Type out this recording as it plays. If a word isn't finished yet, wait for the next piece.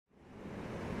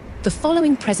The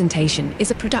following presentation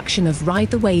is a production of Ride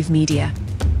the Wave Media.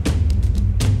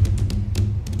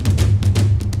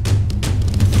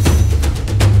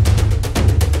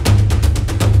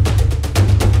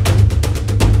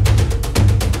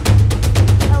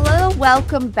 Hello,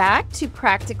 welcome back to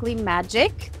Practically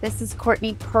Magick. This is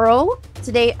Courtney Pearl.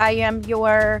 Today I am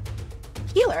your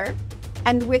healer,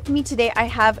 and with me today I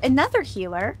have another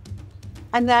healer,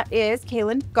 and that is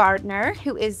Kaylan Gardner,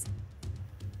 who is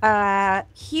a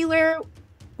healer,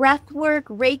 breathwork,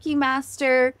 Reiki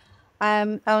master,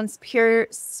 owns Pure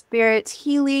Spirit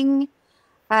Healing,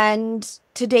 and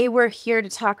today we're here to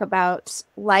talk about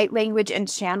light language and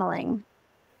channeling.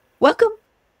 Welcome.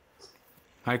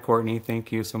 Hi, Courtney.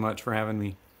 Thank you so much for having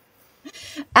me.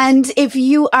 And if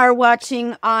you are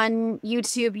watching on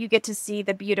YouTube, you get to see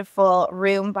the beautiful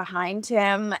room behind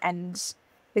him and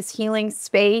his healing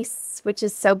space, which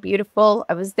is so beautiful.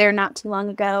 I was there not too long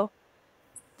ago.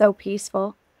 So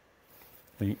peaceful.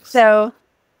 Thanks. So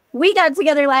we got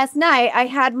together last night. I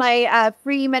had my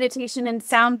free meditation and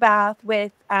sound bath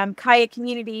with Kaya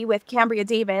Community with Cambria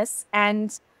Davis,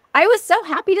 and I was so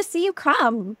happy to see you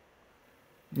come.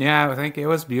 Yeah, I think it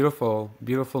was beautiful.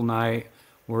 Beautiful night.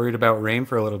 Worried about rain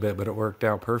for a little bit, but it worked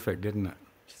out perfect, didn't it?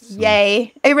 So.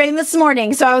 Yay. It rained this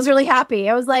morning, so I was really happy.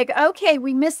 I was like, okay,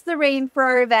 we missed the rain for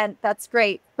our event. That's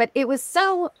great. But it was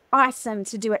so awesome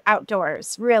to do it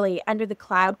outdoors, really, under the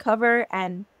cloud cover,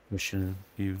 and for sure.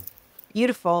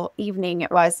 Beautiful evening it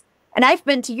was. And I've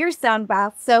been to your sound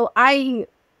bath, so I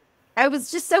was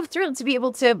just so thrilled to be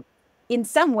able to, in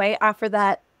some way, offer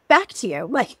that back to you.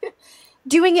 Like,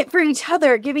 doing it for each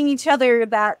other, giving each other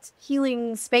that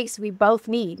healing space we both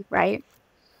need, right?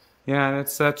 Yeah, and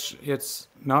it's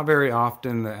not very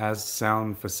often that as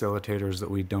sound facilitators that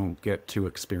we don't get to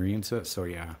experience it. So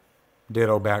yeah,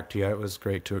 ditto back to you. It was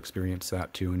great to experience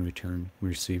that too in return. We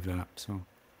received that. So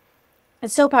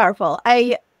it's so powerful.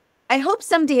 I hope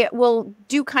someday we'll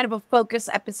do kind of a focus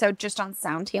episode just on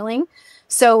sound healing.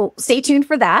 So stay tuned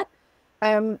for that.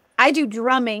 I do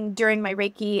drumming during my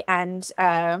Reiki and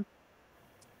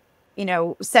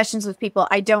sessions with people.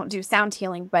 I don't do sound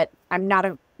healing, but I'm not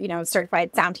a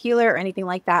certified sound healer or anything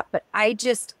like that. But I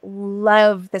just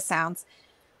love the sounds.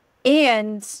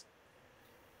 And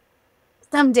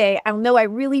someday I'll know I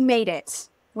really made it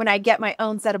when I get my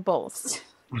own set of bowls.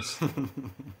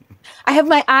 I have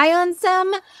my eye on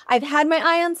some. I've had my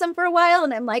eye on some for a while,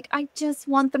 and I'm like, I just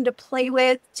want them to play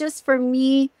with, just for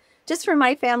me, just for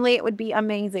my family. It would be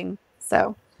amazing.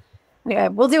 So anyway,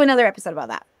 we'll do another episode about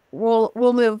that. We'll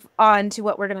move on to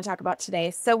what we're going to talk about today.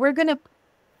 So we're going to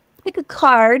pick a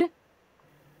card,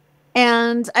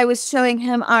 and I was showing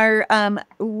him our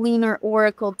Lunar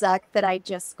Oracle deck that I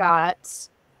just got.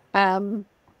 I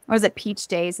was at Peach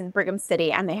Days in Brigham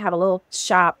City, and they have a little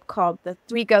shop called the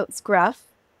Three Goats Gruff,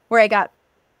 where I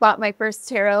bought my first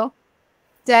tarot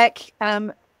deck.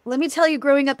 Let me tell you,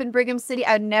 growing up in Brigham City,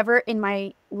 I never in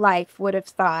my life would have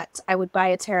thought I would buy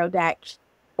a tarot deck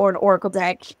or an Oracle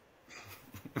deck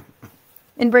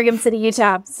in Brigham City,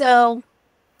 Utah. So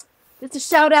just a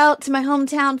shout out to my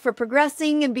hometown for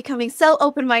progressing and becoming so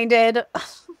open-minded.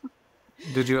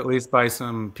 Did you at least buy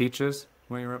some peaches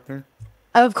when you were up there?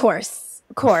 Of course.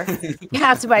 You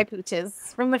have to buy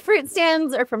peaches from the fruit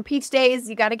stands or from Peach Days.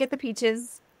 You got to get the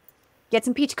peaches. Get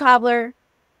some peach cobbler.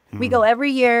 We go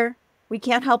every year. We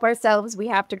can't help ourselves. We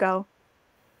have to go.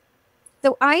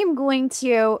 So I am going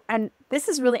to, and this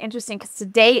is really interesting because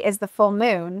today is the full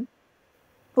moon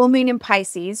in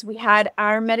Pisces. We had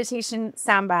our meditation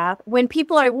sound bath. When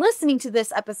people are listening to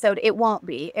this episode, it won't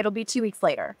be. It'll be 2 weeks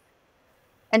later.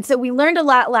 And so we learned a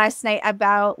lot last night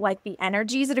about like the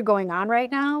energies that are going on right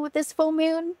now with this full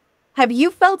moon. Have you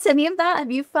felt any of that?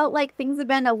 Have you felt like things have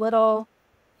been a little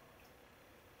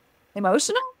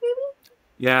emotional, maybe?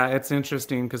 Yeah, it's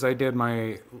interesting because I did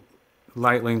my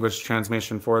light language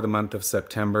transmission for the month of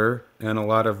September, and a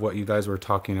lot of what you guys were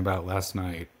talking about last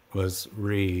night was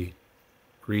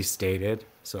restated.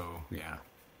 So yeah,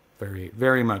 very,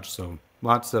 very much so.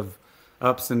 Lots of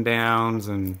ups and downs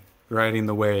and riding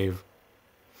the wave.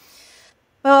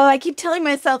 Oh, I keep telling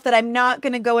myself that I'm not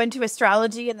going to go into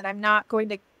astrology and that I'm not going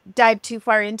to dive too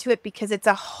far into it because it's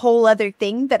a whole other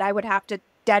thing that I would have to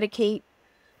dedicate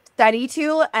study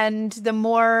to. And the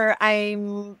more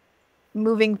I'm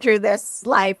moving through this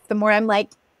life, the more I'm like,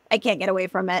 I can't get away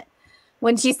from it.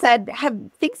 When she said, have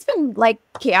things been like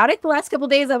chaotic the last couple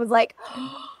of days? I was like,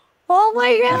 oh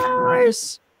my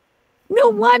gosh, no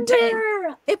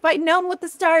wonder. If I'd known what the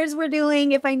stars were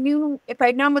doing, if I'd known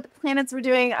what the planets were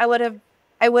doing, I would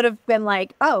have been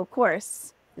like, oh, of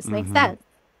course, this makes sense.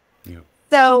 Yeah.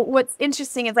 So what's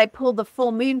interesting is I pulled the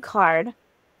full moon card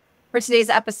for today's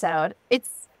episode.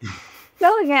 It's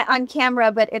showing it on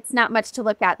camera, but it's not much to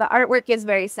look at. The artwork is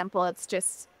very simple. It's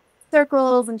just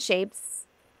circles and shapes.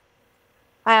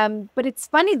 But it's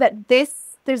funny that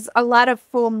there's a lot of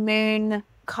full moon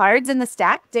cards in the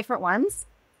stack, different ones.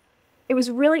 It was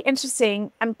really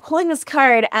interesting. I'm pulling this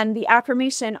card and the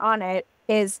affirmation on it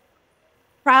is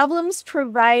problems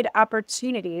provide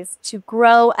opportunities to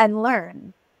grow and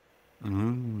learn.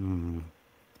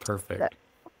 Perfect.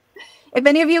 If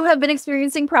any of you have been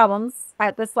experiencing problems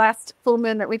at this last full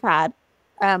moon that we've had,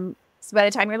 so by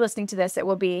the time you're listening to this, it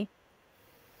will be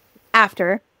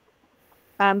after.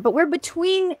 But we're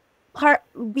between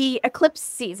the eclipse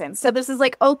season. So this is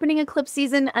like opening eclipse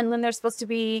season, and then there's supposed to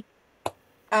be,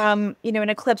 an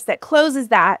eclipse that closes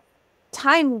that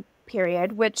time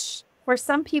period, which for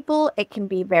some people, it can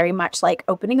be very much like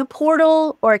opening a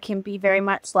portal, or it can be very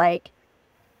much like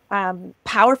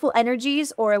powerful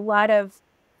energies, or a lot of,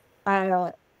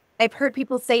 I've heard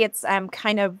people say it's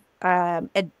kind of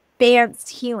advanced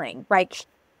healing, like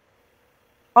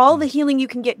all the healing you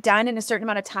can get done in a certain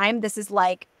amount of time. This is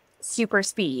like super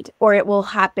speed, or it will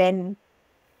happen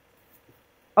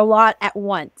a lot at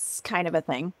once, kind of a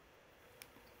thing.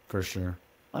 For sure.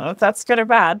 I don't know if that's good or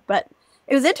bad, but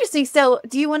it was interesting. So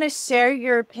do you want to share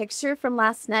your picture from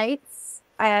last night's?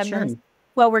 Sure.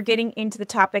 While we're getting into the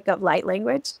topic of light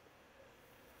language.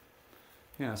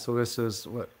 Yeah, so this is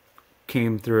what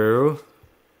came through.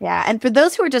 Yeah, and for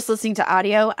those who are just listening to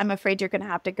audio, I'm afraid you're going to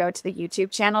have to go to the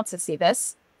YouTube channel to see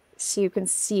this. So you can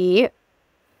see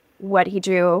what he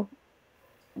drew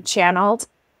and channeled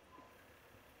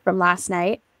from last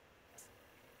night.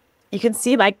 You can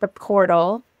see like the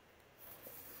portal,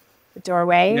 the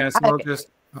doorway. Yes,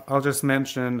 I'll just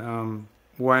mention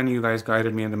when you guys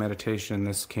guided me into meditation,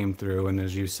 this came through, and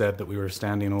as you said that we were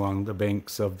standing along the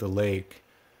banks of the lake,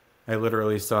 I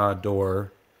literally saw a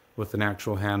door with an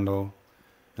actual handle,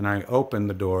 and I opened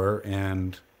the door,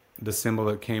 and the symbol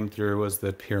that came through was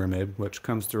the pyramid, which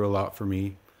comes through a lot for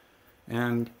me.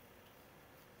 And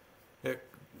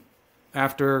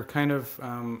after kind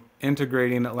of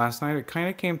integrating it last night, it kind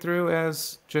of came through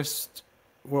as just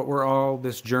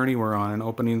this journey we're on, and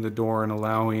opening the door and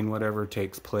allowing whatever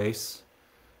takes place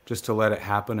just to let it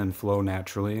happen and flow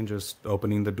naturally, and just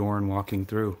opening the door and walking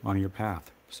through on your path.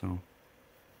 So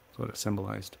that's what it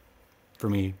symbolized for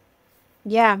me.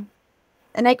 Yeah.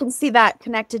 And I can see that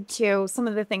connected to some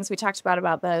of the things we talked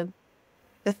about the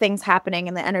things happening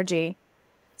and the energy.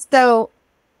 So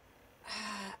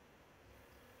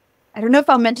I don't know if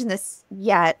I'll mention this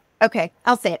yet. Okay,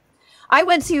 I'll say it. I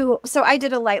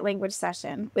did a light language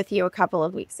session with you a couple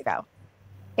of weeks ago.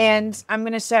 And I'm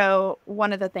going to show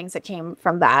one of the things that came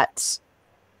from that.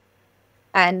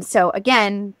 And so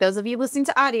again, those of you listening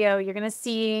to audio, you're going to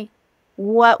see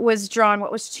what was drawn,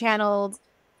 what was channeled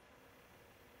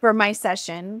for my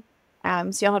session. So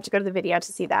you'll have to go to the video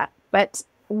to see that. But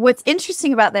what's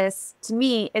interesting about this to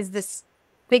me is this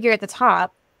figure at the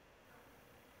top.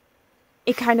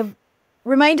 It kind of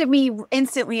reminded me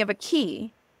instantly of a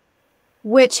key,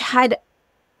 which had,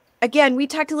 again, we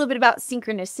talked a little bit about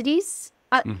synchronicities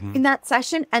in that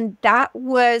session. And that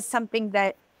was something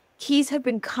that keys have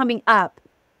been coming up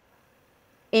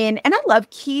in. And I love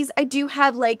keys. I do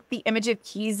have like the image of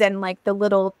keys and like the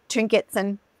little trinkets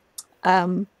and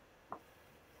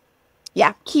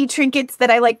key trinkets that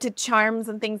I like to, charms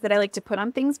and things that I like to put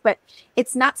on things, but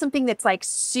it's not something that's like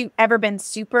ever been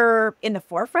super in the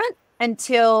forefront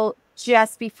until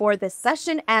just before this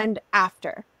session and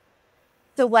after.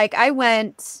 So like I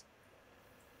went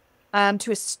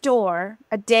to a store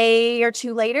a day or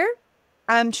two later.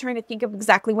 I'm trying to think of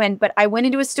exactly when, but I went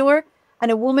into a store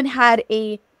and a woman had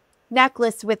a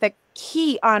necklace with a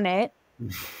key on it,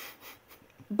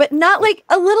 but not like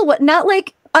a little one, not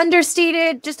like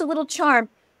understated, just a little charm.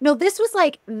 No, this was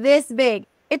like this big.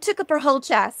 It took up her whole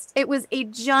chest. It was a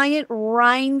giant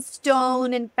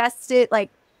rhinestone infested like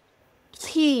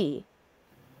key,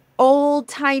 old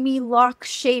timey lock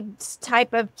shaped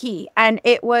type of key. And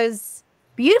it was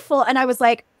beautiful. And I was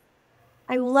like,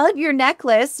 I love your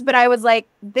necklace. But I was like,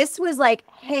 this was like,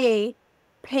 hey,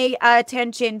 pay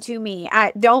attention to me.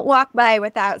 Don't walk by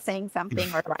without saying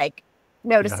something or like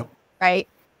noticing, right?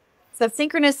 So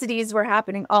synchronicities were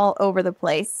happening all over the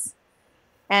place.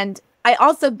 And I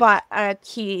also bought a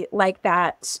key like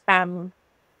that, I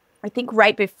think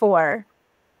right before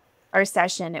our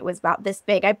session. It was about this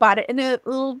big. I bought it in a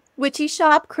little witchy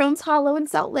shop, Crone's Hollow in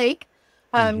Salt Lake.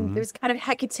 There's kind of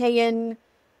Hecatean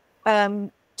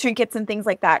trinkets and things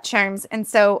like that, charms. And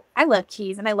so I love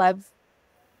keys and I love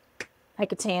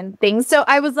Hecatean things. So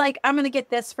I was like, I'm going to get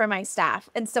this for my staff.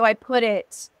 And so I put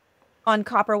it on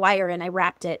copper wire and I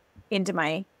wrapped it into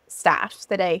my staff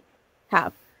that I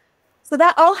have. So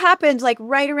that all happened like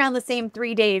right around the same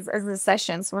 3 days as the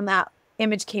sessions. When that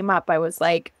image came up, I was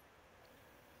like,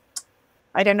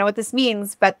 I don't know what this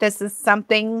means, but this is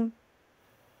something.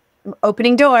 I'm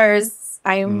opening doors.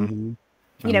 I'm,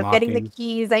 getting the Unlocking.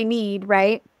 keys I need,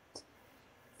 right?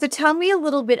 So tell me a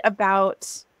little bit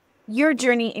about your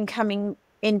journey in coming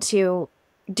into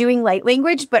doing light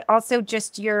language, but also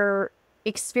just your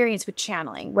experience with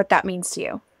channeling, what that means to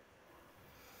you.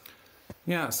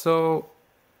 Yeah, so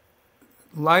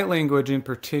light language in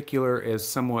particular is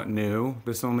somewhat new.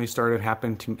 This only started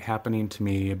happening to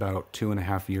me about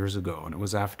 2.5 years ago, and it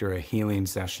was after a healing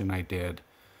session I did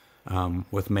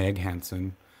with Meg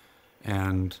Hansen.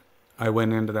 And I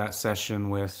went into that session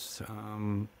with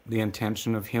the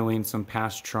intention of healing some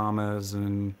past traumas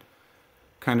and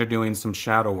kind of doing some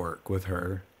shadow work with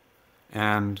her.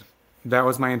 And that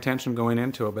was my intention going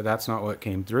into it, but that's not what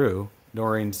came through.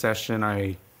 During session,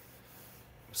 I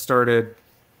started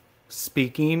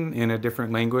speaking in a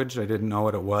different language. I didn't know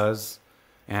what it was.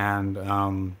 And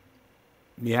and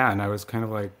I was kind of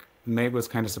like, Meg was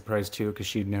kind of surprised too, because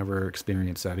she'd never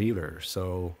experienced that either.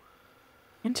 So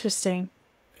Interesting.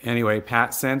 anyway,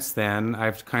 Pat, since then,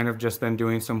 I've kind of just been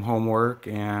doing some homework,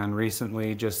 and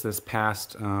recently, just this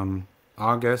past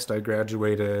August, I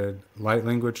graduated light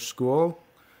language school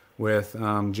with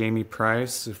Jamie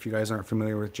Price. If you guys aren't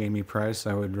familiar with Jamie Price,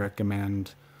 I would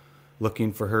recommend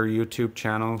looking for her YouTube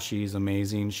channel. She's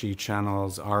amazing. She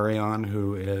channels Arion,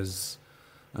 who is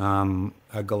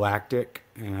a galactic,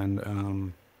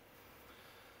 and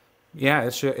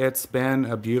it's been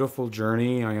a beautiful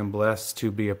journey. I am blessed to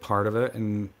be a part of it,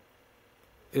 and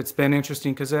it's been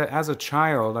interesting because as a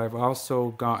child, I've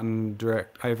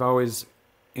always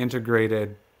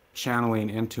integrated channeling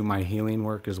into my healing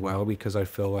work as well, because I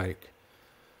feel like,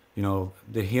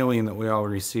 the healing that we all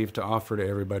receive to offer to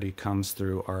everybody comes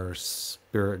through our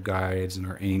spirit guides and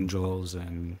our angels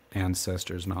and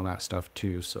ancestors and all that stuff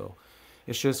too. So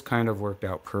it's just kind of worked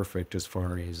out perfect as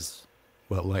far as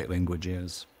what light language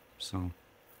is. So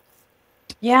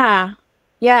Yeah.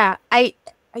 Yeah. I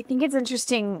think it's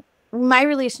interesting, my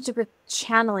relationship with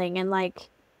channeling and like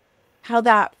how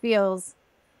that feels.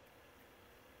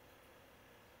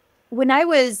 When I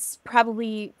was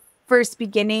probably first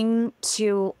beginning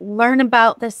to learn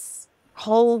about this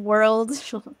whole world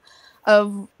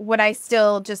of what I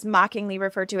still just mockingly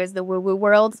refer to as the woo-woo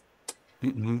world,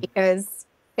 because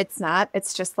it's not,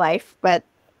 it's just life, but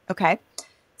okay.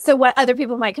 So what other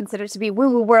people might consider to be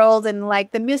woo-woo world and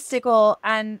like the mystical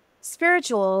and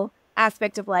spiritual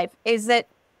aspect of life is that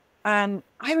I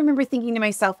remember thinking to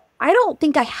myself, I don't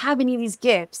think I have any of these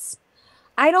gifts.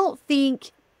 I don't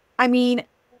think, I mean,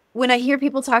 when I hear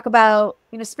people talk about,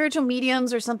 spiritual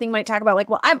mediums or something might talk about like,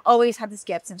 well, I've always had this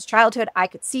gift since childhood. I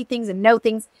could see things and know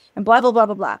things and blah, blah, blah,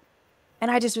 blah, blah. And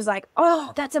I just was like,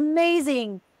 oh, that's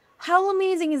amazing. How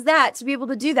amazing is that to be able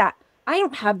to do that? I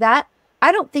don't have that.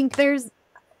 I don't think there's,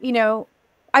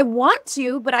 I want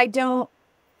to, but I don't.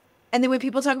 And then when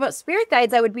people talk about spirit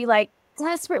guides, I would be like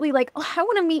desperately like, oh, I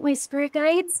want to meet my spirit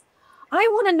guides. I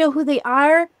want to know who they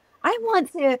are. I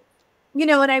want to,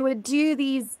 and I would do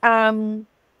these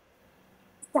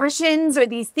sessions or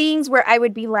these things where I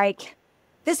would be like,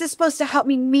 this is supposed to help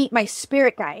me meet my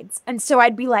spirit guides. And so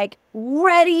I'd be like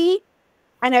ready.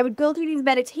 And I would go through these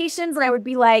meditations and I would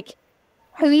be like,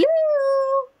 hello,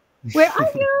 where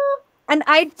are you? And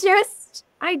I just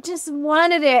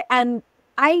wanted it. And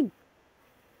I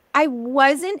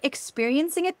wasn't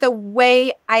experiencing it the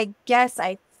way I guess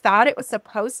I thought it was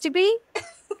supposed to be.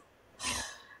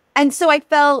 And so I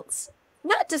felt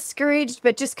not discouraged,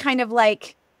 but just kind of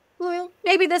like, well,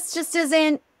 maybe this just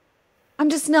isn't, I'm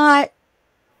just not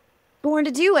born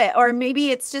to do it. Or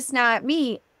maybe it's just not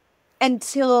me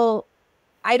until,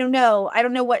 I don't know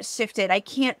what shifted. I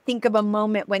can't think of a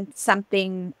moment when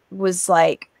something was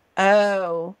like,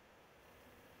 oh,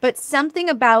 but something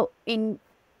about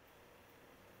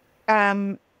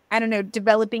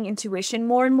developing intuition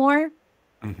more and more.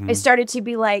 I started to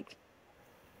be like,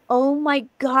 oh my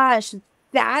gosh,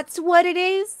 that's what it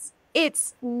is.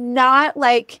 It's not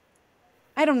like,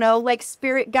 I don't know, like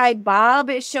spirit guide Bob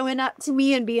is showing up to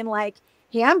me and being like,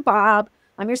 hey, I'm Bob.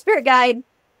 I'm your spirit guide.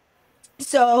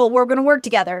 So we're going to work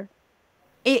together.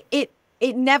 It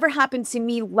never happened to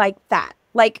me like that.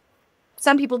 Like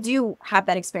some people do have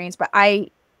that experience, but I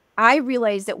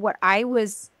realized that what I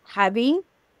was having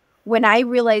when I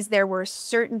realized there were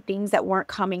certain things that weren't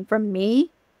coming from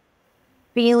me,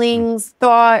 feelings,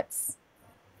 thoughts,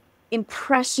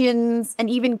 impressions, and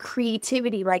even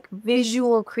creativity, like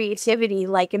visual creativity,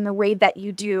 like in the way that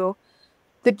you do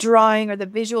the drawing or the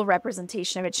visual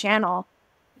representation of a channel,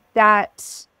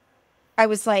 that I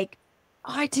was like,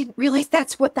 Oh, I didn't realize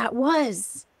that's what that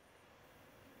was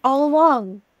all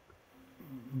along.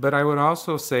 But I would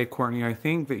also say, Courtney, I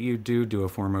think that you do a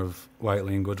form of light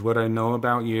language. What I know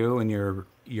about you and your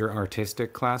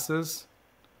artistic classes,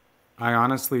 I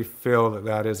honestly feel that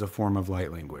that is a form of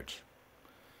light language.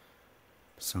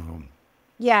 So,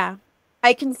 Yeah,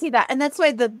 I can see that. And that's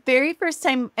why the very first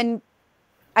time, and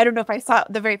I don't know if I saw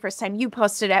it the very first time you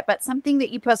posted it, but something that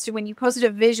you posted when you posted a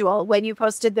visual, when you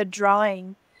posted the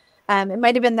drawing, it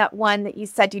might have been that one that you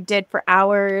said you did for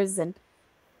hours. And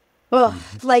oh,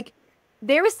 like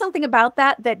there was something about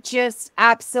that that just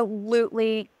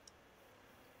absolutely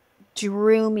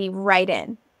drew me right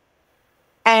in.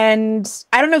 And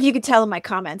I don't know if you could tell in my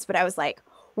comments, but I was like,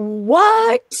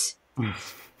 what?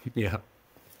 yeah.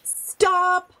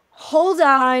 Stop. Hold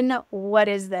on. What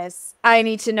is this? I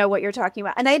need to know what you're talking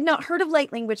about. And I had not heard of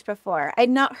light language before. I had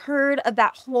not heard of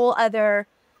that whole other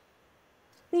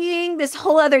thing, this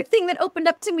whole other thing that opened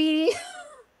up to me.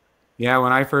 Yeah,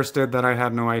 when I first did that, I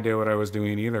had no idea what I was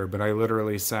doing either, but I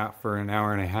literally sat for an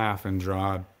hour and a half and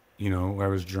drawed, I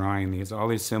was drawing all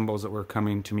these symbols that were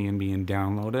coming to me and being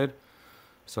downloaded.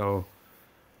 So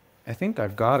I think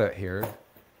I've got it here.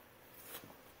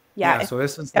 Yeah. So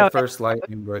this is the first light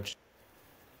language.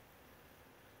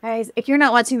 Guys, if you're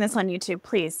not watching this on YouTube,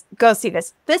 please go see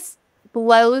this. This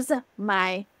blows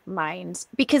my mind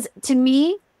because to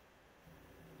me,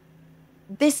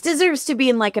 this deserves to be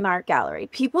in like an art gallery.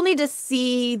 People need to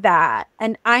see that.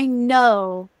 And I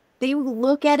know they will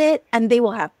look at it and they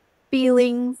will have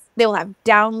feelings. They will have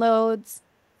downloads.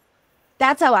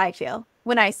 That's how I feel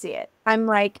when I see it. I'm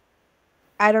like,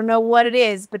 I don't know what it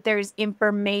is, but there's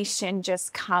information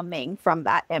just coming from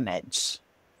that image.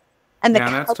 And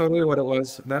that's totally what it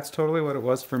was. That's totally what it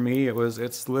was for me.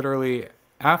 It's literally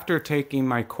after taking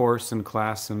my course in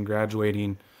class and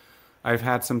graduating, I've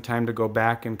had some time to go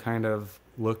back and kind of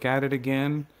look at it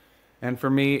again. And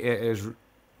for me, it is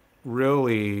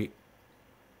really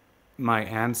my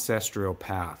ancestral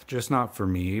path. Just not for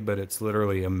me, but it's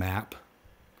literally a map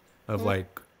of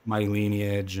like my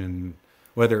lineage, and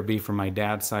whether it be from my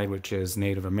dad's side, which is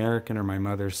Native American, or my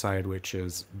mother's side, which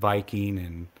is Viking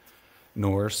and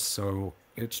Norse. So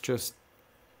it's just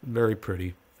very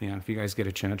pretty. Yeah, if you guys get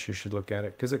a chance, you should look at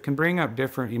it because it can bring up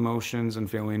different emotions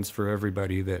and feelings for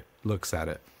everybody that looks at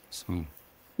it. So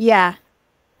yeah.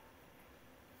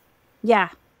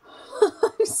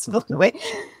 I'm smoking away.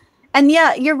 And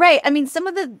yeah, you're right. I mean, some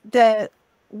of the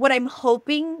what I'm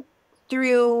hoping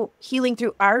through healing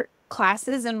through art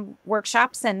classes and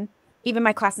workshops and even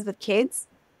my classes with kids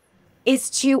is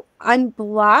to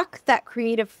unblock that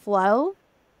creative flow.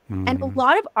 And a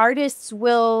lot of artists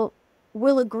will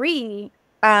agree.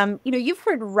 You've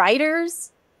heard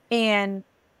writers and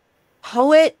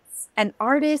poets and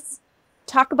artists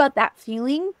talk about that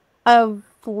feeling of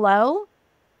flow.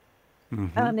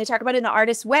 They talk about it in the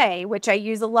artist way, which I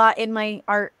use a lot in my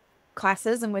art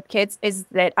classes and with kids, is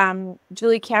that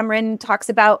Julie Cameron talks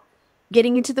about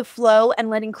getting into the flow and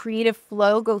letting creative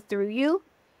flow go through you.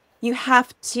 You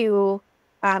have to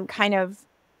kind of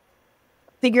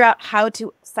figure out how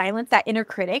to silence that inner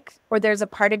critic, or there's a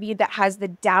part of you that has the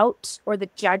doubt or the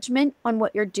judgment on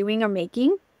what you're doing or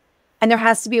making. And there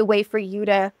has to be a way for you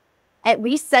to at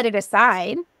least set it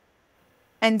aside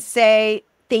and say,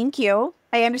 thank you.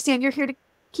 I understand you're here to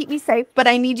keep me safe, but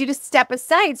I need you to step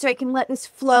aside so I can let this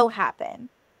flow happen.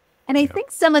 And I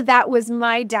think some of that was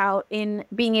my doubt in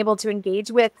being able to engage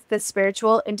with the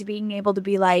spiritual and to being able to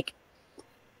be like,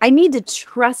 I need to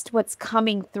trust what's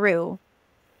coming through,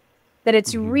 that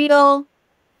it's real,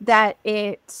 that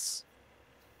it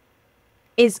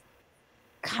is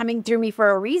coming through me for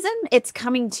a reason. It's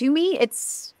coming to me.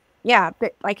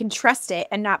 But I can trust it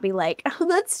and not be like, oh,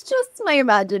 that's just my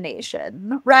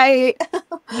imagination, right?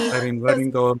 letting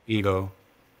go of ego.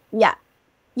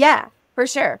 Yeah, for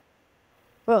sure.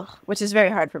 Ugh, which is very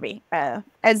hard for me.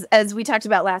 As we talked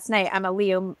about last night, I'm a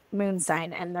Leo moon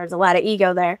sign, and there's a lot of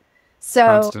ego there.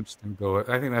 So constant ego.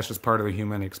 I think that's just part of the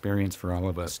human experience for all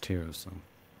of us too. So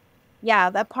yeah,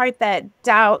 that part that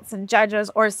doubts and judges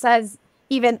or says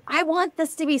even, I want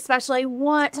this to be special. I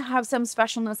want to have some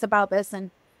specialness about this.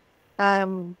 And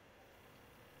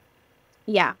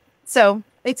yeah, so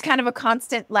it's kind of a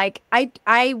constant, like,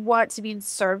 I want to be in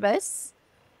service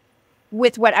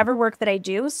with whatever work that I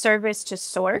do, service to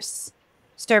source,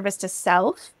 service to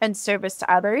self, and service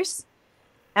to others.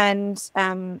 And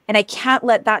I can't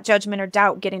let that judgment or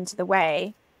doubt get into the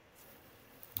way.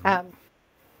 To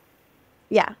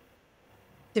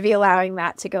be allowing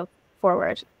that to go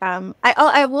forward.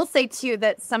 I will say too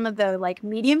that some of the like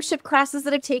mediumship classes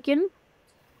that I've taken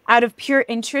out of pure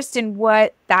interest in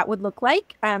what that would look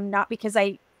like, not because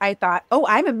I I thought, oh,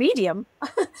 I'm a medium.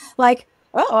 Like,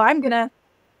 oh, I'm going to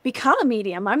become a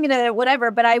medium. I'm going to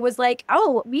whatever. But I was like,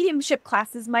 oh, mediumship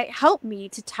classes might help me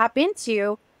to tap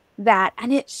into that.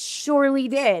 And it surely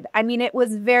did. I mean, it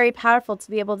was very powerful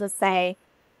to be able to say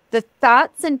the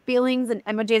thoughts and feelings and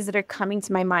images that are coming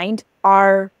to my mind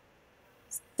are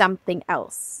something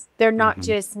else. They're not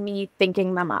just me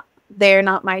thinking them up. They're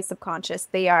not my subconscious.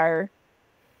 They are,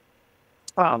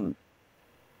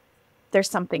 there's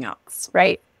something else,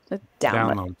 right?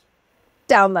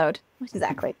 Download.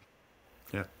 Exactly.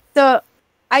 Yeah. So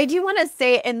I do want to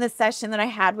say in the session that I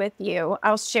had with you,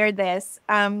 I'll share this,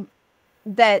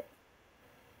 that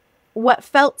what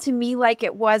felt to me like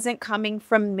it wasn't coming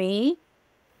from me,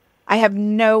 I have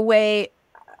no way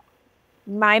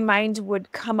my mind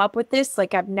would come up with this.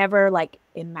 Like I've never like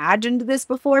imagined this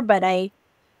before, but I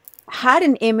had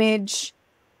an image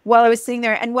while I was sitting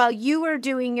there, and while you were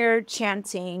doing your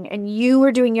chanting and you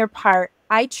were doing your part,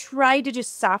 I tried to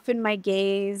just soften my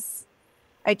gaze.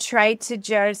 I tried to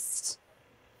just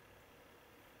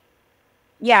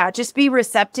be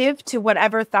receptive to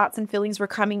whatever thoughts and feelings were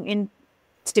coming in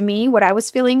to me, what I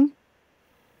was feeling.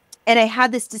 And I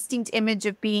had this distinct image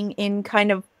of being in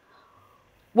kind of,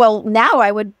 well, now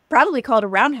I would probably call it a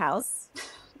roundhouse.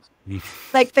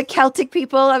 Like the Celtic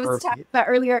people I was talking about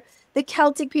earlier. The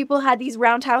Celtic people had these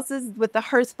roundhouses with the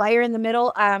hearth fire in the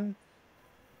middle.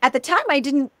 At the time, I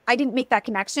didn't make that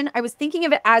connection. I was thinking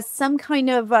of it as some kind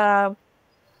of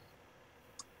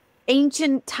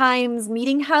ancient times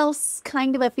meeting house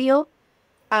kind of a feel.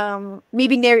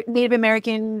 Maybe Native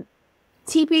American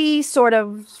teepee sort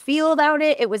of feel about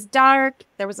it. It was dark.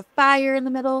 There was a fire in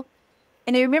the middle.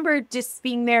 And I remember just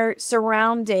being there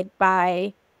surrounded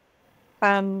by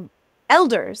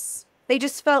elders. They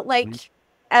just felt like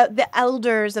the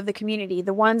elders of the community,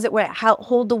 the ones that would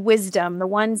hold the wisdom, the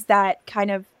ones that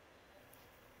kind of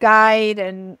guide.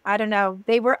 And I don't know,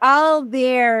 they were all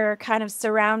there kind of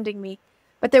surrounding me.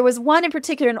 But there was one in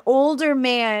particular, an older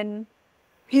man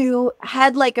who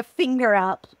had like a finger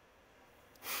up.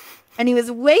 And he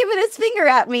was waving his finger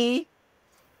at me.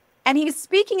 And he was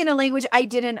speaking in a language I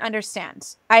didn't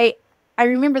understand. I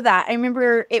remember that. I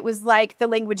remember it was like the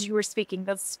language you were speaking.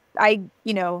 I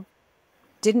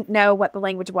didn't know what the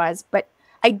language was. But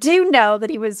I do know that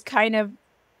he was kind of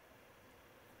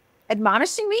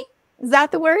admonishing me. Is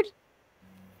that the word?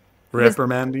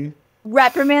 Reprimanding?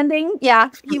 Reprimanding. Yeah.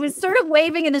 He was sort of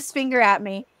waving his finger at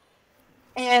me.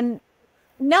 And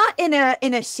not in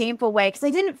a shameful way, because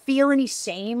I didn't feel any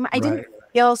shame. I didn't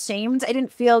feel shamed. I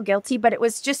didn't feel guilty, but it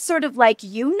was just sort of like,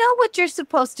 you know what you're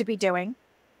supposed to be doing.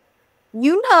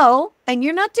 You know, and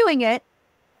you're not doing it.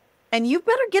 And you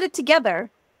better get it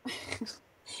together.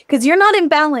 Because you're not in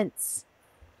balance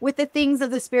with the things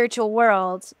of the spiritual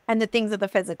world and the things of the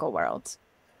physical world.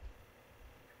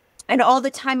 And all the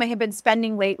time I have been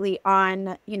spending lately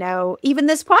on, even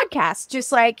this podcast,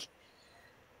 just like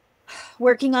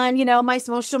working on, my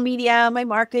social media, my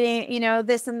marketing,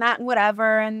 this and that and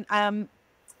whatever. And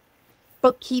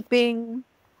bookkeeping.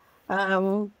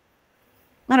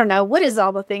 I don't know. What is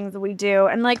all the things that we do?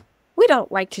 And like, we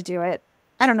don't like to do it.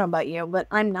 I don't know about you, but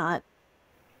I'm not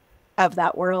of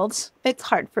that world. It's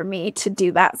hard for me to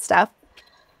do that stuff.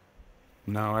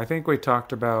 No, I think we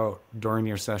talked about during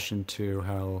your session too,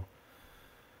 how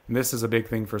and this is a big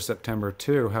thing for September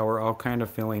too, how we're all kind of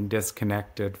feeling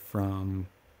disconnected from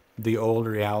the old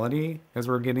reality as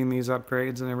we're getting these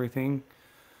upgrades and everything.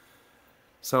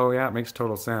 So yeah, it makes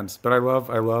total sense. But I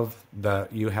love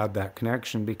that you had that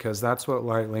connection, because that's what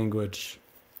light language,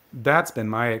 that's been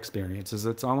my experience, is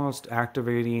it's almost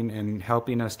activating and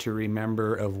helping us to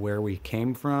remember of where we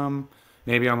came from,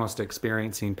 maybe almost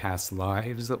experiencing past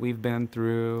lives that we've been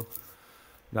through.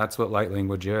 That's what light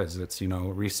language is. It's,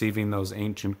 receiving those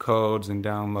ancient codes and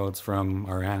downloads from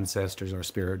our ancestors, our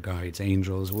spirit guides,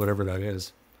 angels, whatever that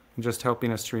is. And just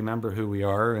helping us to remember who we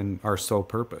are and our sole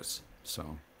purpose.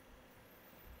 So.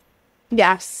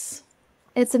 Yes,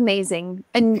 it's amazing.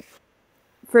 And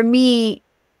for me,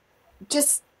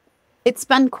 it's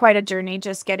been quite a journey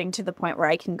just getting to the point where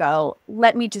I can go,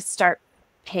 let me just start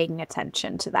paying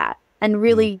attention to that and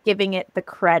really giving it the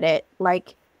credit.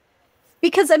 Like,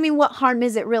 because what harm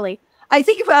is it really? I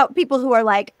think about people who are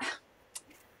like,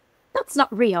 that's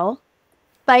not real.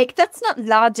 Like, that's not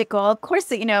logical. Of course,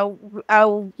 that's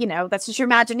just your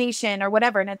imagination or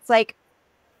whatever. And it's like,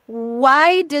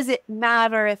 why does it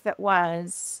matter if it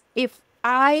was? If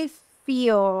I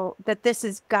feel that this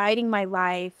is guiding my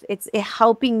life, it's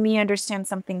helping me understand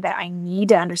something that I need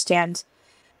to understand.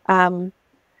 I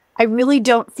really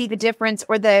don't see the difference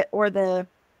or the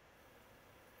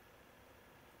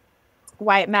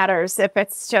why it matters if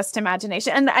it's just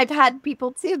imagination. And I've had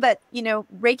people too that, you know,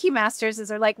 Reiki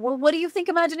masters are like, well, what do you think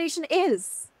imagination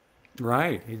is?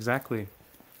 Right, exactly.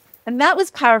 And that was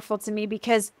powerful to me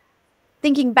because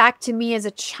thinking back to me as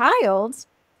a child,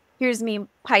 here's me,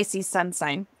 Pisces sun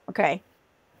sign. Okay.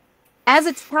 As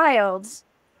a child,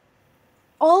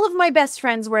 all of my best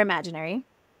friends were imaginary.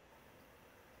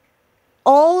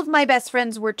 All of my best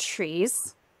friends were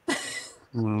trees.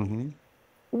 Mm-hmm.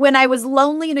 When I was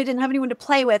lonely and I didn't have anyone to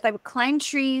play with, I would climb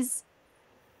trees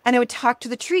and I would talk to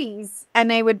the trees.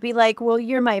 And I would be like, well,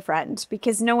 you're my friend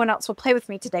because no one else will play with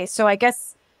me today. So I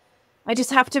guess I just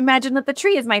have to imagine that the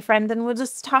tree is my friend and we'll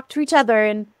just talk to each other.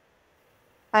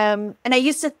 And I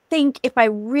used to think if I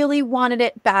really wanted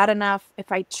it bad enough,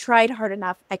 if I tried hard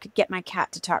enough, I could get my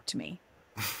cat to talk to me.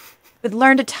 Would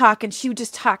learn to talk and she would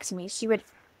just talk to me. She would,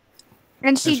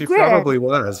 and she probably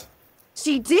was.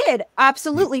 She did.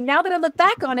 Absolutely. Now that I look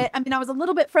back on it, I mean, I was a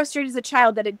little bit frustrated as a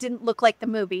child that it didn't look like the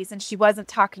movies and she wasn't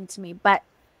talking to me. But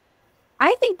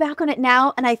I think back on it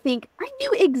now and I think I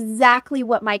knew exactly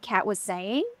what my cat was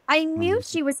saying. I knew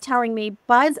she was telling me,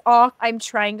 buzz off, I'm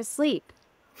trying to sleep.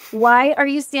 Why are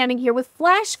you standing here with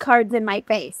flashcards in my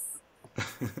face?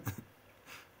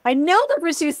 I know that's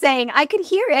what she was saying. I could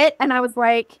hear it. And I was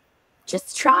like,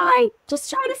 just try to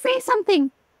say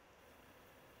something.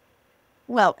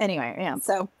 Well, anyway, yeah,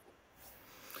 so.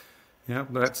 Yeah,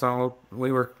 that's all.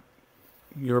 You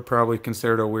were probably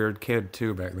considered a weird kid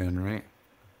too back then, right?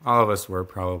 All of us were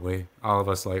probably. All of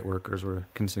us light workers were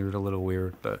considered a little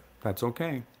weird, but that's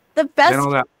okay. The best.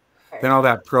 Then all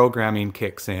that programming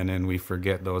kicks in and we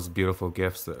forget those beautiful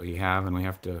gifts that we have and we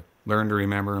have to learn to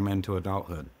remember them into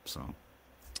adulthood, so.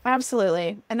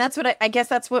 Absolutely. And that's what I guess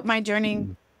that's what my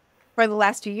journey for the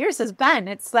last few years has been.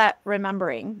 It's that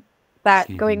remembering.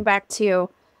 That going back to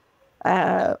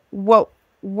what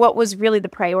was really the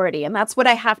priority. And that's what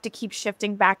I have to keep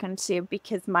shifting back into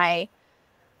because my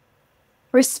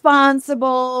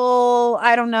responsible,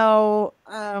 I don't know,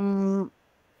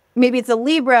 maybe it's a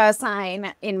Libra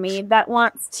sign in me that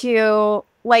wants to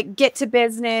like get to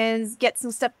business, get some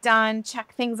stuff done,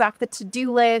 check things off the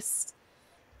to-do list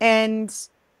and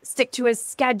stick to a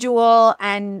schedule.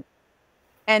 And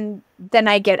then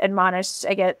I get admonished.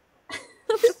 I get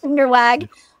finger wag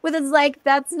with it's like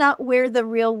that's not where the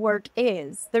real work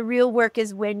is. The real work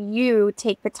is when you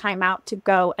take the time out to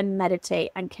go and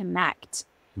meditate and connect.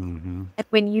 And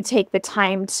when you take the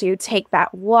time to take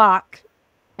that walk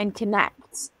and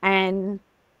connect and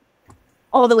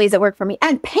all the ways that work for me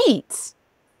and paint,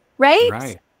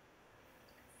 right?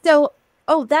 So,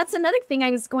 that's another thing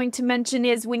I was going to mention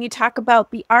is when you talk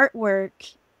about the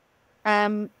artwork,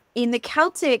 in the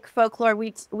Celtic folklore,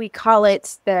 we call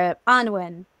it the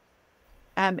Anwen.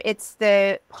 It's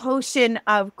the potion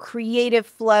of creative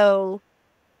flow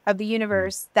of the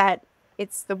universe. That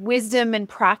it's the wisdom and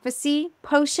prophecy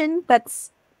potion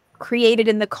that's created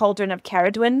in the cauldron of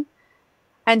Caradwyn,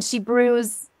 and she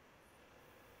brews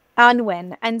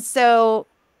Anwen. And so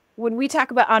when we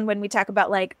talk about Anwen, we talk about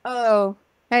like,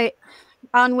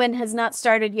 Anwen has not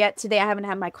started yet today. I haven't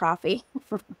had my coffee.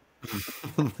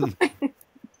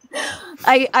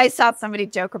 I saw somebody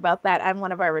joke about that on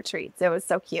one of our retreats. It was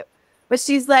so cute. But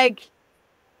she's like,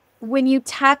 when you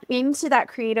tap into that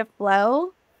creative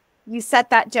flow, you set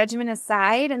that judgment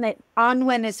aside and that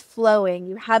Anwen is flowing.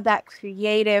 You have that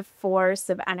creative force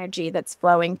of energy that's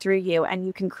flowing through you and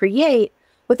you can create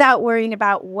without worrying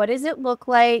about what does it look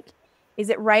like? Is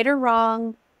it right or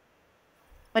wrong?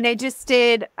 And I just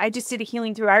did a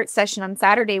healing through art session on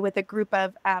Saturday with a group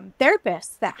of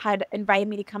therapists that had invited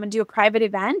me to come and do a private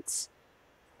event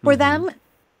for them.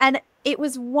 And it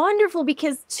was wonderful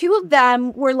because two of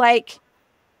them were like,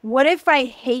 what if I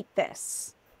hate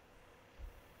this?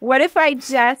 What if I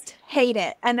just hate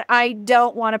it and I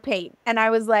don't want to paint? And I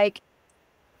was like,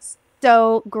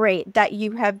 so great that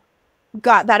you have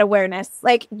got that awareness.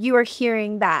 Like you are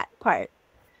hearing that part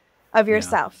of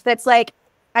yourself. That's like,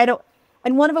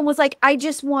 and one of them was like, I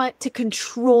just want to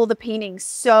control the painting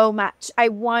so much. I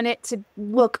want it to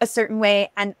look a certain way.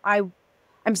 And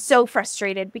I'm so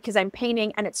frustrated because I'm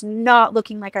painting and it's not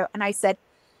looking like and I said,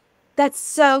 that's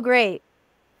so great.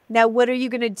 Now, what are you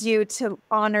going to do to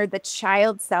honor the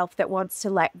child self that wants to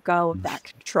let go of that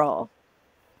control?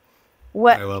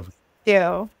 What I love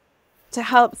do to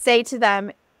help say to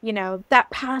them, that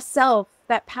past self,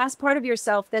 that past part of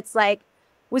yourself that's like,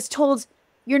 was told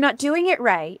you're not doing it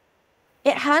right.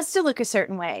 It has to look a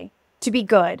certain way to be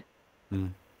good.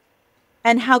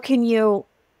 And how can you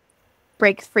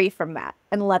break free from that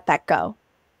and let that go?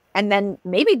 And then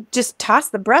maybe just toss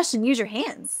the brush and use your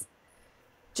hands.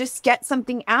 Just get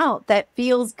something out that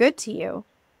feels good to you.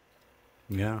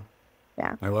 Yeah.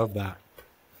 I love that.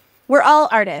 we're all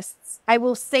artists. I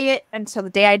will say it until the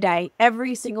day I die.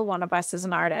 Every single one of us is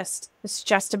an artist. It's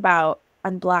just about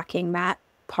unblocking that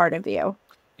part of you.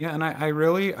 Yeah, and I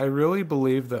really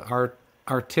believe that our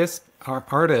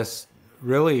artists,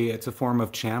 really, it's a form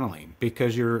of channeling,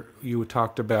 because you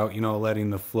talked about, letting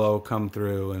the flow come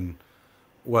through, and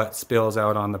what spills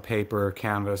out on the paper or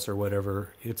canvas or whatever,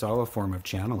 it's all a form of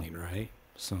channeling, right?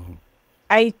 So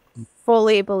I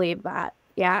fully believe that.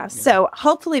 Yeah. So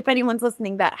hopefully if anyone's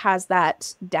listening that has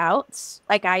that doubt,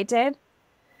 like I did,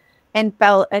 and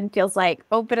feels like,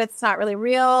 oh, but it's not really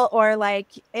real, or like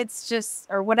it's just,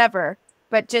 or whatever,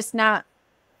 but just not,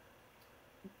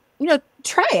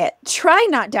 try it. Try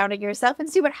not doubting yourself and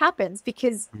see what happens,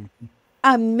 because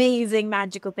amazing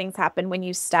magical things happen when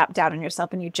you stop doubting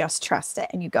yourself and you just trust it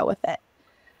and you go with it.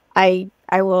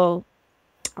 I'll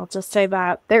just say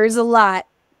that there's a lot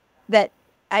that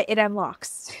it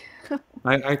unlocks.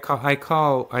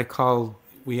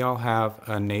 we all have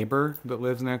a neighbor that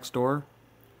lives next door,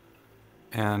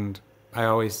 and I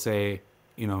always say,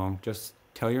 just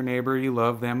tell your neighbor you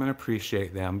love them and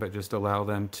appreciate them, but just allow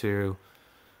them to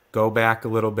go back a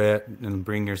little bit and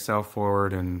bring yourself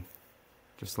forward, and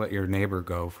just let your neighbor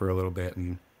go for a little bit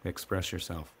and express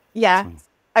yourself. Yeah. So.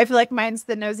 I feel like mine's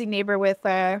the nosy neighbor with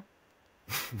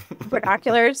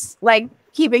binoculars, like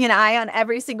keeping an eye on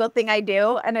every single thing I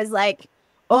do, and is like,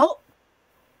 oh,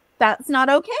 that's not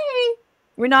okay.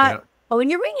 We're not pulling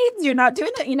your reins. You're not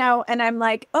doing it, and I'm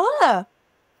like, oh,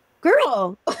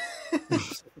 girl,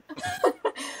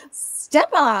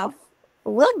 step off a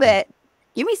little bit.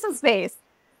 Give me some space.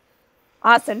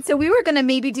 Awesome. So we were going to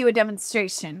maybe do a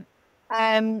demonstration.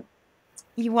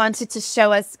 You wanted to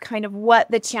show us kind of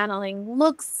what the channeling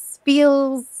looks,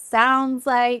 feels, sounds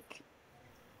like.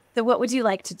 So what would you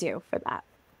like to do for that?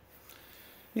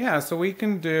 Yeah, so we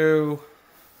can do,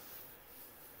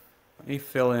 let me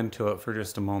fill into it for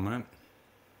just a moment.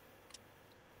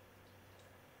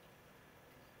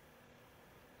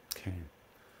 Okay.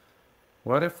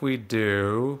 What if we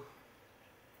do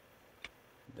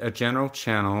a general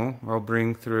channel? I'll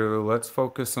bring through, let's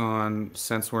focus on,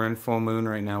 since we're in full moon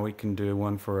right now, we can do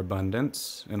one for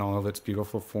abundance in all of its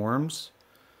beautiful forms,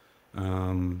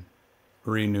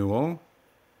 renewal,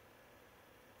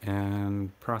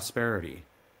 and prosperity.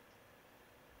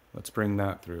 Let's bring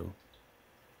that through.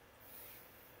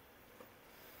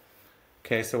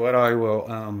 Okay, so what I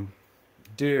will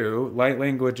do, light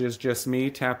language is just me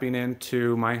tapping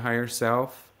into my higher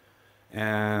self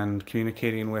and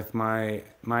communicating with my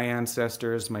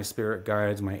ancestors, my spirit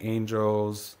guides, my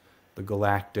angels, the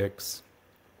galactics,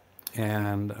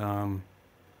 and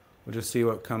we'll just see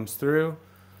what comes through.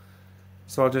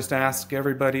 So I'll just ask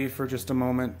everybody for just a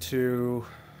moment to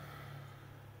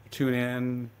tune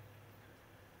in,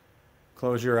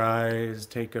 close your eyes,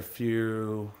 take a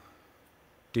few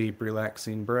deep,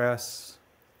 relaxing breaths.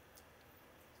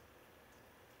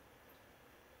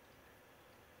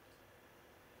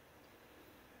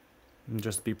 And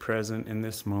just be present in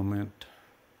this moment.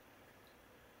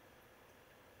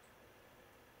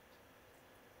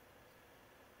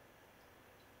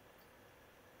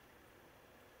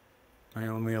 I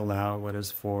only allow what is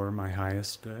for my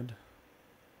highest good.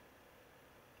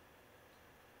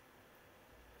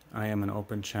 I am an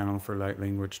open channel for light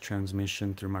language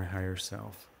transmission through my higher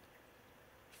self.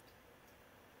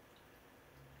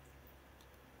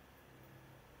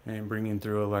 I am bringing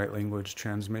through a light language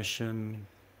transmission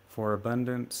for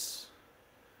abundance,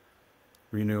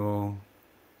 renewal,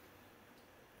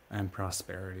 and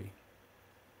prosperity.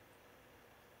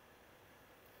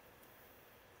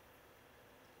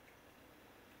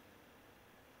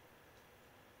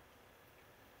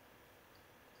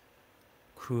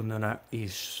 Krunana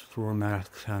is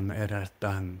formarkran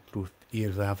eratan rut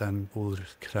irravan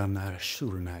urkranar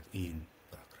shurnat in.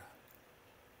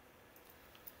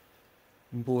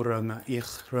 Borana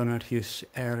ichranar his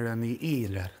erani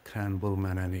iler kran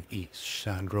burmanani is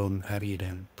shanron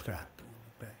hariden prat.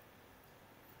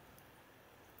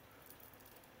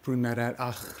 Brunarar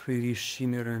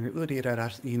achririshineran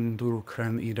urirar in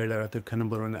durkran irerat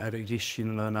kanboran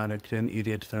arishinlan kren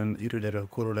iretran ireder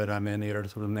korolera menir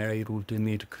to neri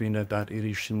rutinit krina that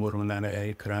irishin wormanana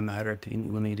e kran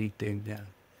aratin unirite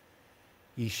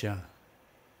Isha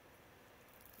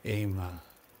Ema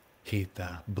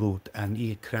Hita brut an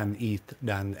ikran it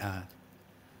dan a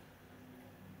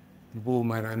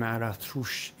Bumaranara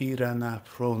trush irana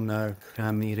pronar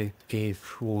kramirit gave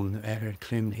frun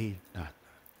klim hit.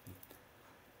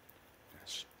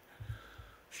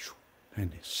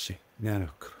 And it's sick. Now,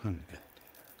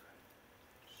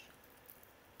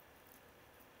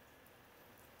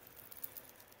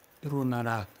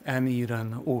 Drunara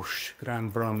amiran ush gran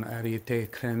bron arite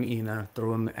krem ina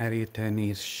drun arite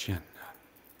nishen.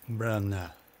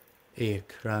 Brana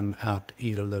ekran out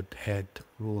irelut head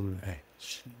run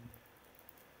edge.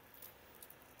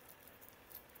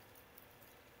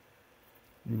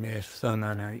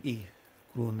 Mesanana I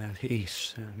grunar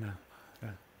isana.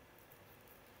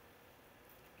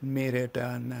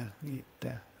 Meredana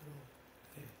ita.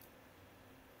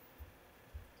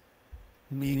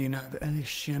 Meaning of any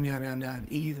shimmerana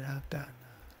either dana.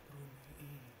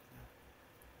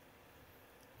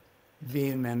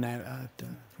 Vimenata.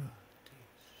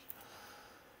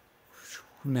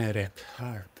 Neret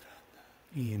harbran.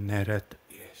 I neret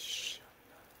ish.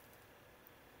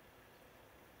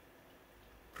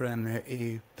 Prene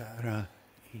itara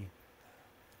I.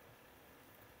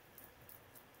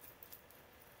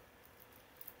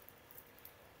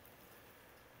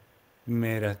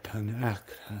 Meratan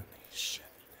akranish.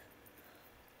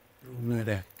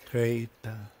 Brunere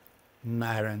kreta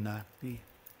maranati.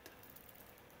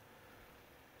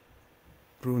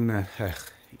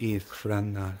 Brunehech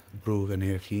ifrana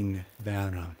bruvenerhin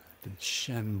varan the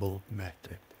shamble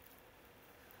method.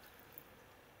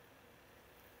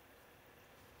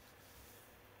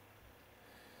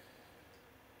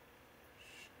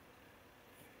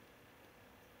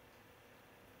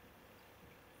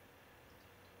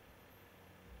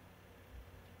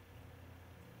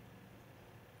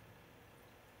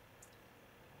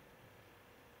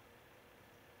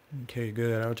 Okay,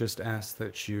 good. I'll just ask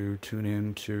that you tune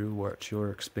in to what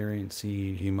you're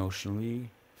experiencing emotionally,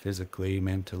 physically,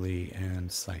 mentally, and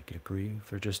psychically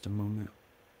for just a moment.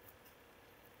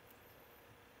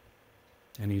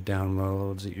 Any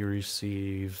downloads that you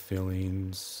receive,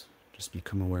 feelings, just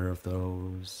become aware of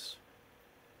those.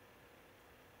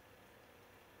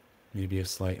 Maybe a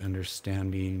slight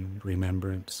understanding,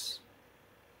 remembrance.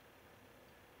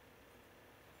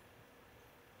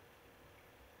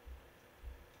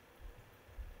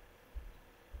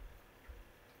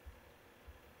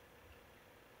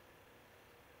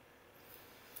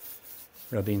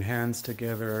 Rubbing hands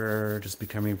together, just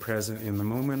becoming present in the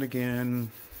moment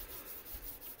again.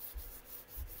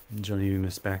 Joining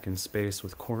us back in space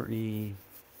with Courtney.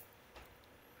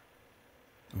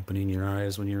 Opening your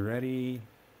eyes when you're ready.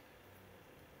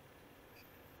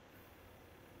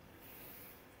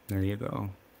 There you go.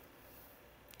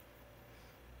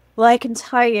 Well, I can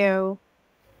tell you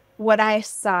what I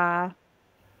saw,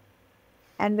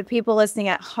 and the people listening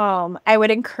at home, I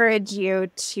would encourage you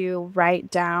to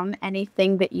write down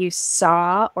anything that you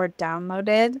saw or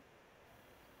downloaded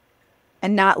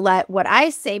and not let what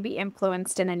I say be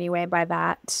influenced in any way by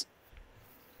that.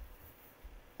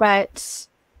 But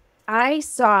I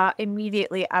saw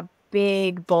immediately a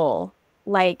big bowl,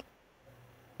 like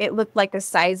it looked like the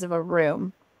size of a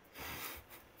room.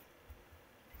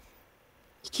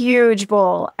 Huge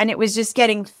bowl, and it was just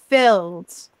getting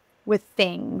filled with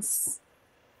things.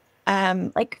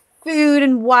 Like food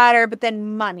and water, but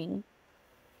then money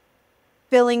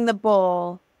filling the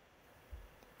bowl.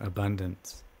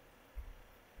 Abundance.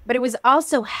 But it was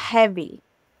also heavy,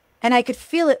 and I could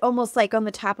feel it almost like on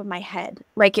the top of my head,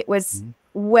 like it was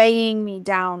weighing me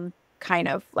down, kind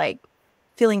of like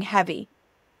feeling heavy.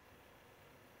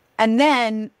 And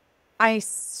then I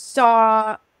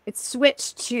saw it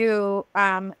switched to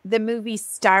the movie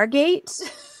Stargate.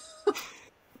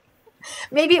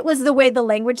 Maybe it was the way the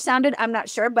language sounded. I'm not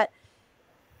sure, but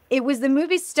it was the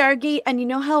movie Stargate. And you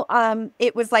know how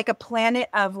it was like a planet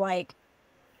of like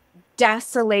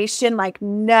desolation, like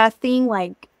nothing,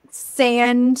 like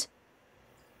sand.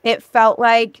 It felt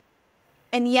like,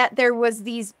 and yet there was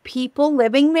these people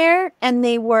living there, and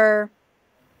they were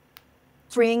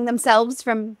freeing themselves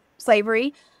from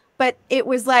slavery. But it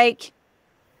was like,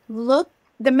 look,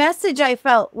 the message I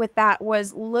felt with that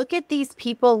was, look at these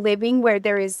people living where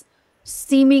there is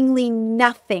seemingly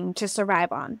nothing to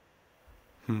survive on.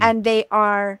 And they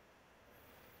are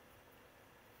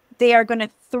going to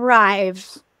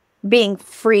thrive being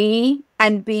free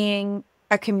and being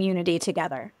a community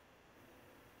together.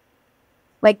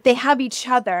 Like they have each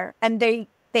other, and they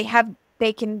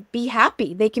can be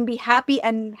happy. They can be happy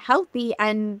and healthy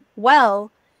and well,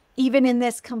 even in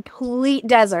this complete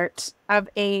desert of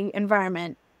a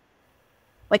environment.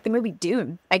 Like the movie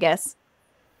Dune, I guess.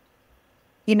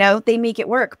 You know, they make it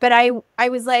work. But I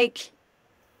was like,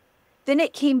 then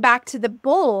it came back to the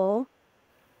bowl,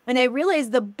 and I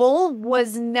realized the bowl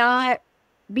was not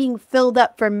being filled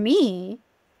up for me.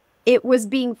 It was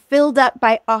being filled up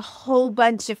by a whole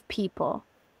bunch of people.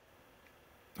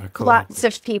 Lots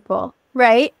of people,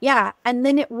 right? Yeah. And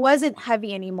then it wasn't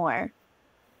heavy anymore.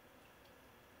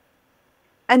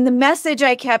 And the message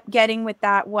I kept getting with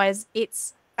that was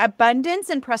it's abundance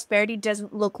and prosperity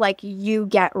doesn't look like you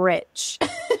get rich.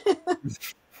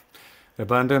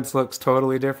 Abundance looks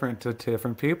totally different to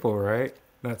different people, right?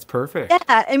 That's Yeah, perfect.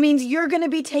 it means you're going to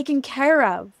be taken care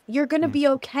of. You're going to Mm, be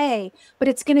okay, but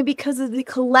it's going to be because of the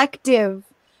collective,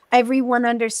 everyone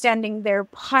understanding their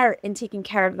part in taking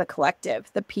care of the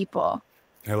collective, the people.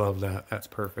 I love that. That's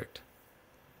perfect.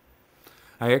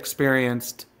 I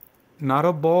experienced not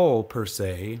a bowl per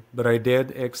se, but I did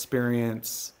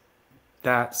experience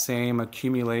that same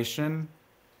accumulation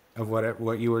of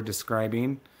what you were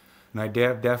describing, and I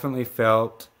definitely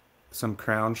felt some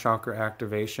crown chakra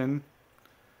activation.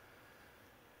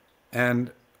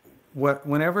 And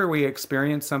whenever we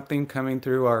experience something coming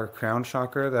through our crown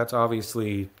chakra, that's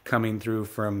obviously coming through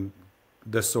from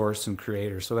the source and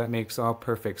creator. So that makes all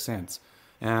perfect sense.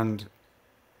 And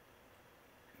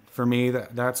for me,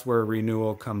 that's where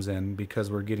renewal comes in, because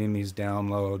we're getting these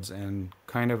downloads and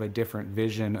kind of a different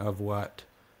vision of what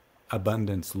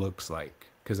abundance looks like,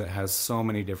 because it has so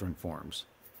many different forms.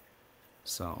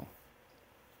 So,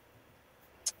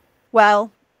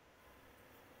 Well,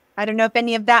 I don't know if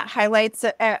any of that highlights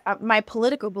my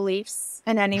political beliefs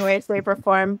in any way, shape, or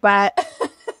form, but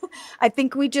I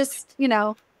think we just,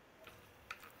 I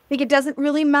think it doesn't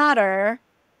really matter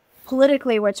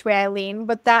politically which way I lean,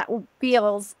 but that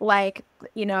feels like,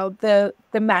 the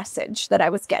message that I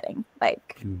was getting.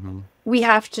 Like, mhm. we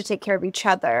have to take care of each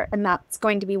other, and that's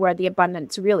going to be where the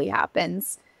abundance really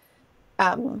happens.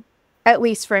 At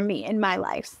least for me in my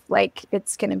life, like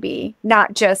it's going to be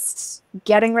not just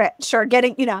getting rich or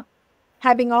getting,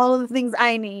 having all of the things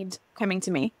I need coming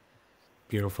to me.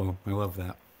 Beautiful. I love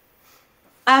that.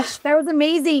 Ash, that was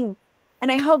amazing.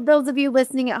 And I hope those of you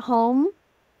listening at home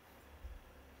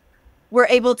were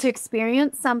able to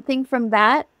experience something from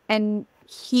that and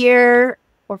hear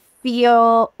or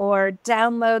feel or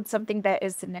download something that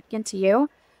is significant to you.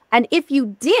 And if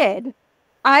you did,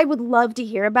 I would love to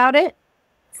hear about it.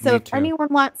 So Me if too. anyone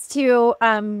wants to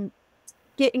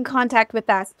get in contact with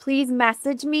us, please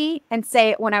message me and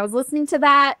say, when I was listening to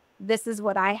that, this is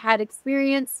what I had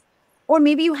experienced. Or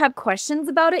maybe you have questions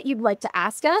about it you'd like to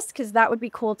ask us, because that would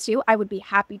be cool too. I would be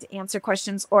happy to answer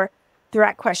questions or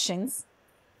direct questions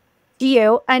to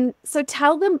you. And so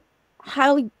tell them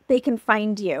how they can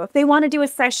find you if they want to do a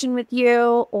session with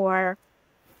you or.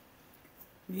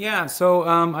 Yeah, so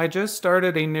I just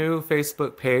started a new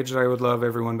Facebook page that I would love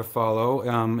everyone to follow.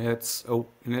 And it's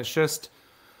just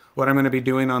what I'm going to be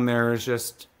doing on there is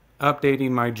just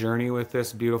updating my journey with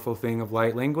this beautiful thing of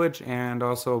light language, and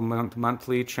also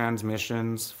monthly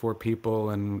transmissions for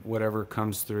people, and whatever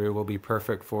comes through will be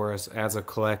perfect for us as a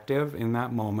collective in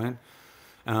that moment.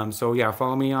 So yeah,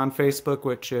 follow me on Facebook,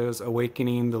 which is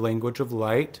Awakening the Language of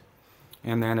Light.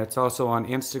 And then it's also on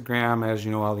Instagram, as you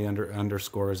know, all the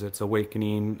underscores. It's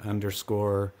awakening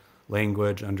underscore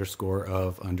language underscore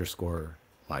of underscore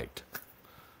light.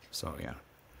 So yeah,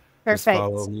 just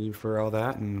follow Perfect. me for all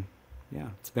that. And yeah,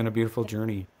 it's been a beautiful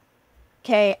journey.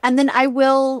 Okay. And then I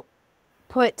will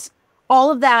put all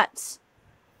of that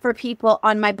for people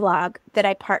on my blog that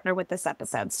I partner with this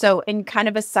episode. So in kind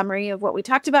of a summary of what we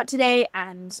talked about today,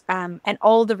 and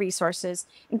all the resources,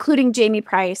 including Jamie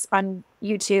Price on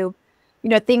YouTube,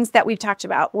 things that we've talked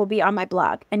about will be on my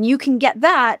blog. And you can get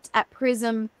that at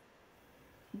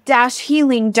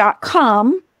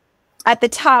prism-healing.com. At the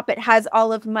top, it has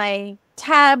all of my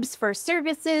tabs for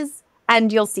services,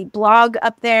 and you'll see blog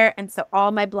up there. And so all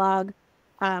my blog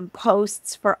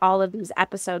posts for all of these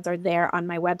episodes are there on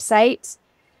my website.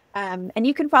 And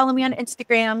you can follow me on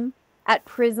Instagram at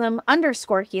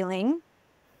prism_healing,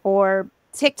 or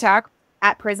TikTok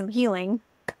at prism healing.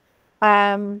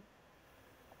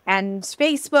 And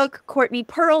Facebook, Courtney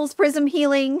Pearl's Prism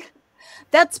Healing.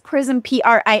 That's Prism,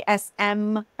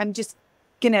 PRISM. I'm just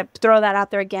going to throw that out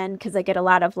there again because I get a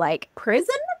lot of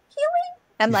prison healing.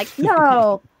 I'm like,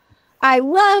 no, I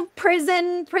love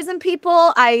prison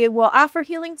people. I will offer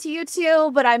healing to you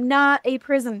too, but I'm not a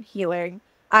prison healer.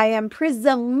 I am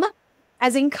Prism,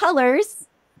 as in colors,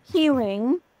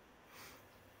 healing.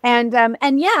 And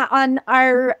yeah, on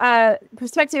our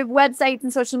Perspective websites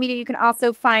and social media, you can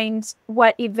also find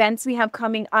what events we have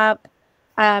coming up.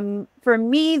 For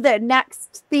me, the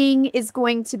next thing is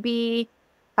going to be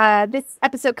this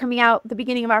episode coming out the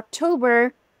beginning of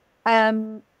October.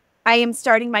 I am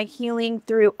starting my Healing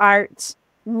Through Art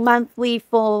monthly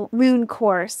full moon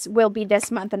course. Will be this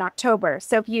month in October.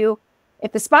 So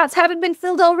if the spots haven't been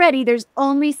filled already, there's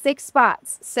only 6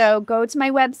 spots. So go to my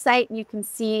website and you can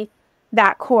see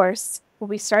that course will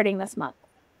be starting this month.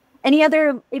 Any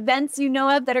other events you know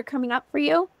of that are coming up for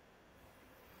you?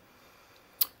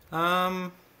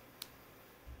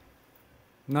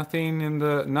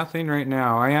 Nothing right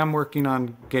now. I am working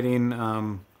on getting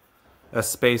a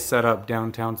space set up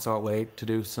downtown Salt Lake to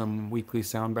do some weekly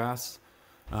sound baths.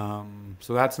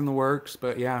 So that's in the works,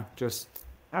 but yeah, just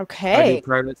I do Okay.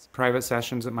 private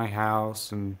sessions at my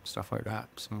house and stuff like that.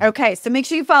 So Okay. So make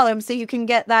sure you follow him so you can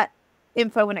get that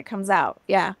info when it comes out.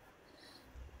 Yeah.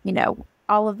 You know,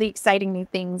 all of the exciting new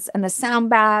things and the sound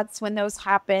baths when those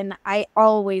happen. I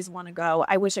always want to go.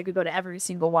 I wish I could go to every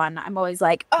single one. I'm always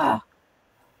like, oh,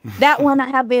 that one I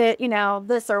have it, you know,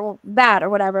 this or that or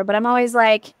whatever. But I'm always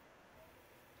like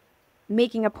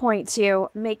making a point to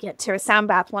make it to a sound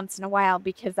bath once in a while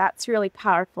because that's really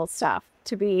powerful stuff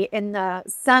to be in the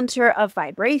center of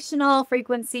vibrational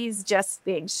frequencies just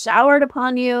being showered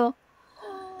upon you.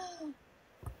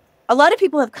 A lot of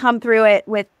people have come through it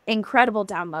with incredible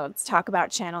downloads, talk about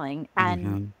channeling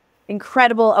and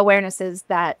incredible awarenesses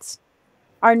that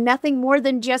are nothing more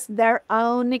than just their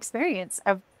own experience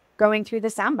of going through the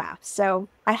sound bath. So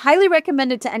I highly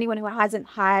recommend it to anyone who hasn't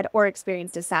had or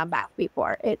experienced a sound bath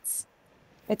before. It's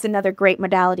another great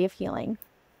modality of healing.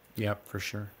 Yep, for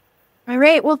sure. All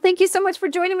right. Well, thank you so much for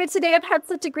joining me today. I've had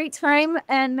such a great time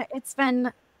and it's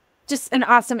been just an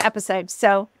awesome episode.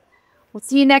 So we'll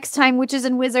see you next time, witches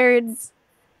and wizards.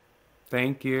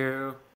 Thank you.